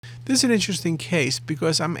This is an interesting case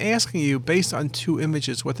because I'm asking you, based on two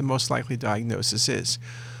images, what the most likely diagnosis is.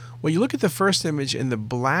 When you look at the first image in the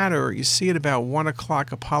bladder, you see at about 1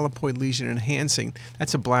 o'clock a polypoid lesion enhancing.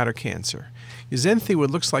 That's a bladder cancer. You then see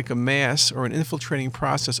what looks like a mass or an infiltrating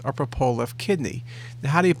process upper pole left kidney.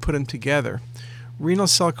 Now, how do you put them together? Renal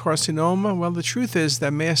cell carcinoma, well, the truth is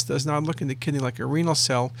that mass does not look in the kidney like a renal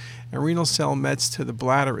cell, and renal cell mets to the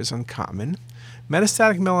bladder is uncommon.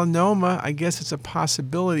 Metastatic melanoma, I guess it's a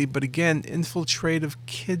possibility, but again, infiltrative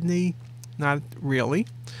kidney, not really.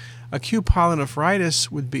 Acute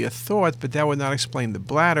pyelonephritis would be a thought, but that would not explain the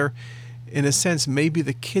bladder. In a sense, maybe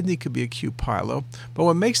the kidney could be acute pyelo, but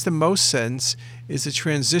what makes the most sense is the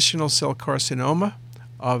transitional cell carcinoma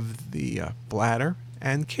of the bladder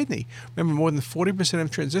and kidney. Remember, more than 40%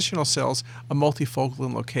 of transitional cells are multifocal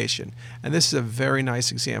in location, and this is a very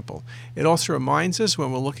nice example. It also reminds us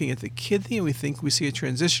when we're looking at the kidney and we think we see a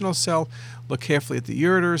transitional cell, look carefully at the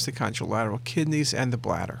ureters, the contralateral kidneys, and the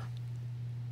bladder.